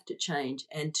beliefs have to change,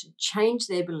 and to change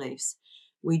their beliefs,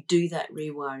 we do that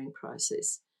rewiring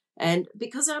process. And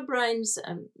because our brains,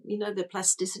 the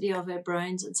plasticity of our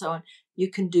brains and so on, you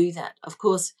can do that. Of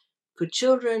course, for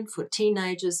children, for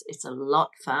teenagers, it's a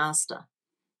lot faster.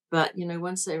 But,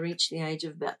 once they reach the age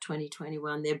of about 20,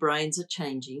 21, their brains are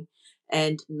changing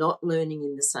and not learning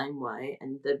in the same way.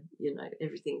 And the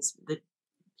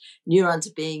neurons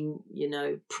are being,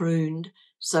 pruned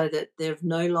so that they've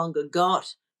no longer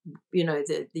got,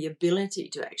 the ability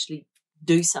to actually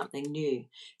do something new.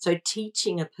 So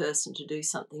teaching a person to do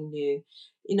something new,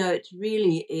 it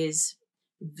really is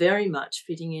very much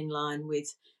fitting in line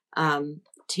with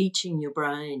teaching your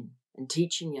brain and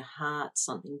teaching your heart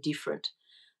something different.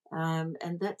 And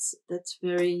that's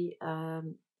very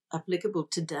applicable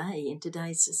today in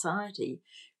today's society.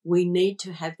 We need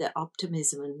to have that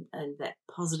optimism and that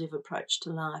positive approach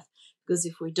to life, because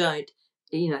if we don't,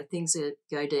 things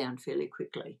go down fairly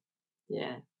quickly.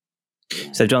 Yeah.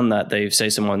 So they've done that.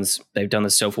 They've done the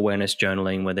self-awareness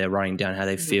journaling where they're writing down how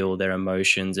they feel, their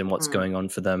emotions and what's going on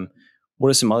for them. What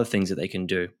are some other things that they can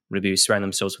do? Would it be surround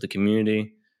themselves with a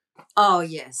community? Oh,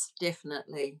 yes,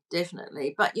 definitely.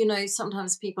 But,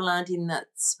 sometimes people aren't in that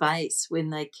space when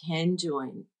they can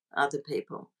join other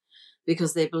people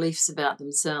because their beliefs about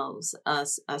themselves are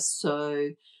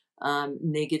so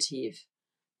negative.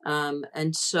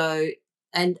 And so,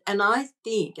 and I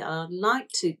think I'd like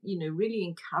to, really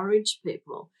encourage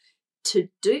people to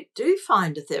do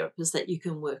find a therapist that you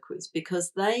can work with,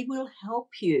 because they will help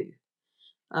you.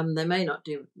 They may not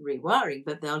do rewiring,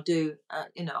 but they'll do, a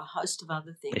host of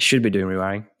other things. They should be doing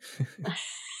rewiring.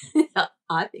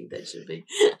 I think they should be.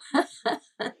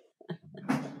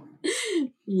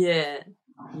 Yeah.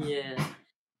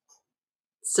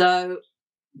 So,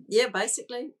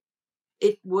 basically,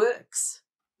 it works.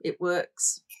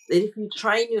 If you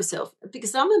train yourself,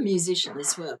 because I'm a musician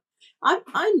as well,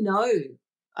 I know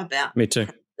about Me too.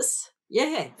 practice.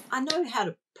 Yeah, I know how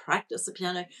to practice the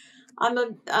piano.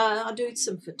 I do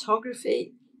some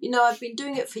photography. I've been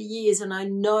doing it for years, and I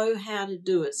know how to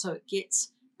do it, so it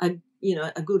gets a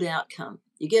good outcome.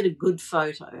 You get a good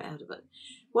photo out of it.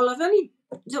 Well, I've only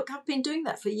look, I've been doing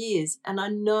that for years, and I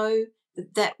know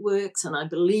that works, and I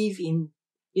believe in,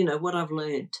 what I've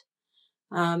learned.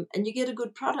 And you get a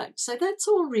good product. So that's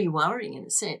all rewiring in a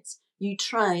sense. You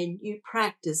train, you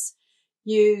practice,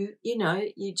 you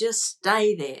just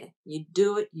stay there. You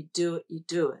do it, you do it, you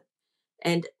do it.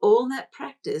 And all that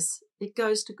practice, it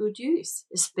goes to good use,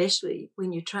 especially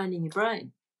when you're training your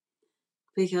brain,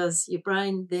 because your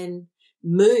brain then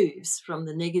moves from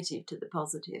the negative to the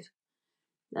positive.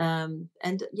 And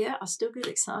yeah, I still get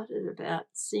excited about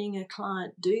seeing a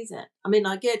client do that. I mean,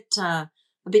 I get a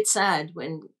bit sad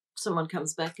when someone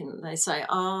comes back and they say,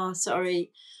 "Oh,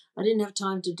 sorry, I didn't have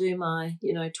time to do my,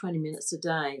 20 minutes a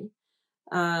day."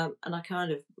 And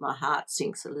my heart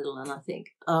sinks a little, and I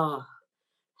think, "Oh,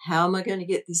 how am I going to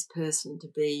get this person to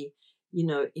be,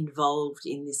 involved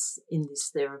in this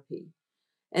therapy?"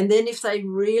 And then if they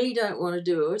really don't want to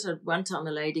do it, at one time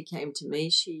a lady came to me.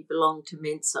 She belonged to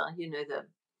Mensa,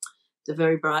 the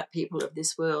very bright people of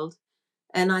this world.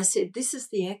 And I said, "This is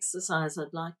the exercise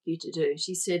I'd like you to do."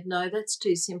 She said, "No, that's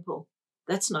too simple.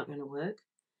 That's not going to work."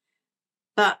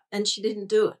 And she didn't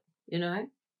do it,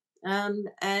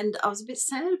 and I was a bit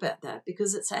sad about that,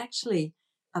 because it's actually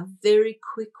a very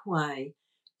quick way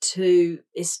to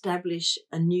establish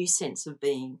a new sense of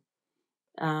being,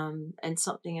 and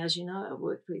something, as you know, I've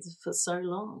worked with for so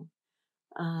long.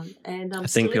 And I'm I think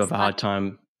still people have a hard excited.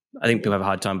 time. I think people have a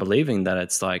hard time believing that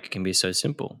it's like it can be so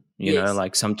simple. Yes,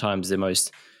 Like sometimes the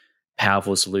most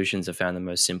powerful solutions are found in the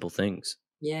most simple things.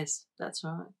 yes, that's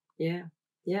right. Yeah,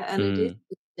 yeah, and it is Mm.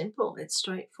 simple. It's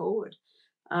straightforward.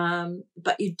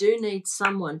 But you do need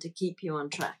someone to keep you on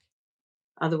track.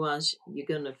 Otherwise, you're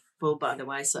going to fall by the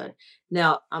wayside.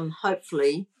 Now, I'm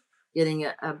hopefully getting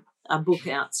a book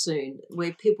out soon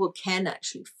where people can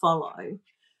actually follow,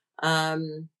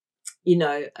 um,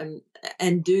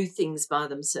 and do things by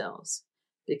themselves,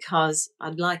 because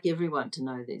I'd like everyone to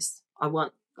know this. I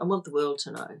want the world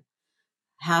to know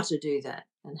how to do that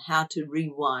and how to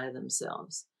rewire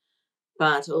themselves.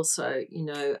 But also,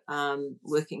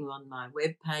 working on my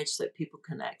webpage so people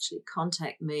can actually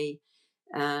contact me,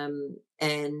 and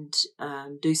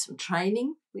do some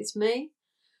training with me,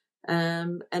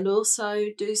 and also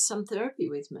do some therapy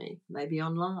with me, maybe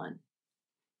online.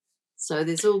 So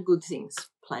there's all good things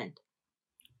planned.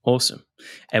 Awesome.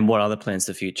 And what other plans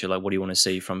for the future? Like, what do you want to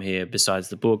see from here besides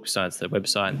the book, besides the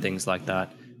website and things like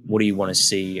that? What do you want to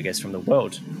see, I guess, from the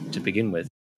world to begin with?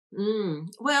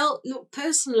 Well, look,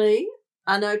 personally,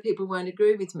 I know people won't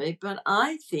agree with me, but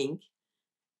I think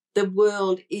the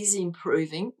world is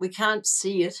improving. We can't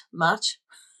see it much.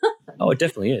 Oh, it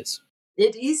definitely is.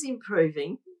 It is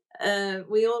improving.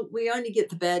 We only get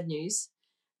the bad news.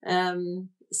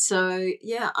 So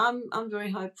yeah, I'm very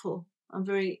hopeful. I'm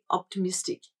very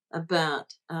optimistic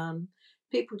about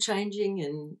people changing,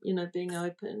 and being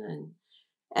open,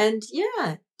 and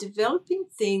yeah, developing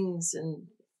things. And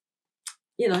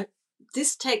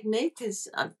this technique is,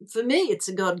 for me, it's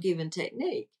a God-given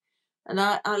technique, and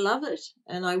I love it,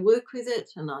 and I work with it,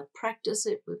 and I practice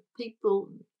it with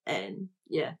people, and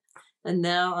yeah, and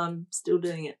now I'm still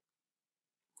doing it.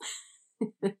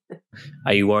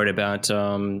 Are you worried about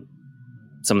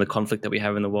some of the conflict that we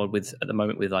have in the world with at the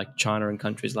moment with like China and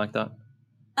countries like that?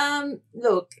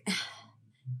 Look,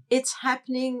 it's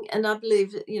happening, and I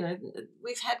believe that,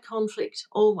 we've had conflict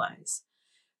always,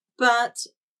 but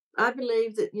I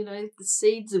believe that, the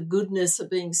seeds of goodness are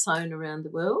being sown around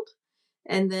the world,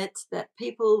 and that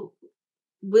people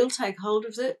will take hold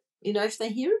of it, if they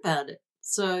hear about it.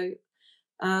 So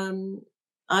um,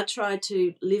 I try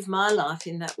to live my life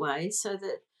in that way, so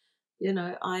that,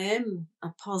 I am a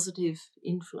positive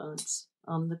influence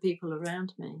on the people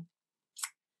around me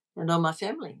and on my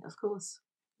family, of course.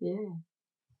 Yeah.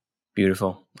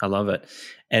 Beautiful. I love it.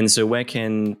 And so where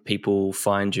can people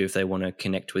find you if they want to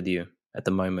connect with you at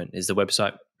the moment? Is the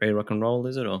website Very Rock and Roll,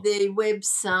 is it? Or The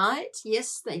website,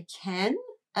 yes, they can.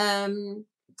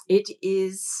 It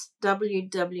is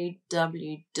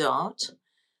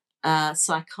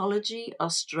www.Psychology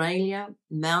Australia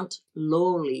Mount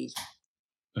Lawley.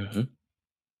 Mhm.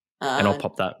 And I'll Uh,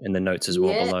 pop that in the notes as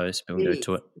well yeah, below so people can go please.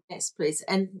 to it. Yes, please.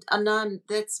 And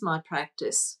that's my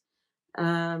practice.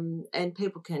 And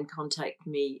people can contact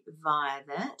me via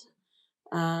that.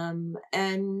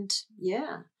 And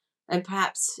yeah, and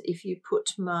perhaps if you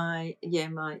put my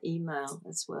email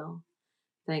as well.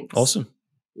 Thanks. Awesome.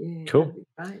 Yeah, that'd Cool. be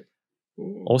great.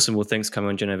 Yeah. Awesome. Well, thanks for coming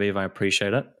on, Genevieve. I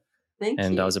appreciate it. Thank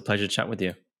And it you. was a pleasure to chat with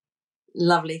you.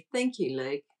 Lovely. Thank you,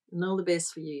 Luke. And all the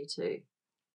best for you too.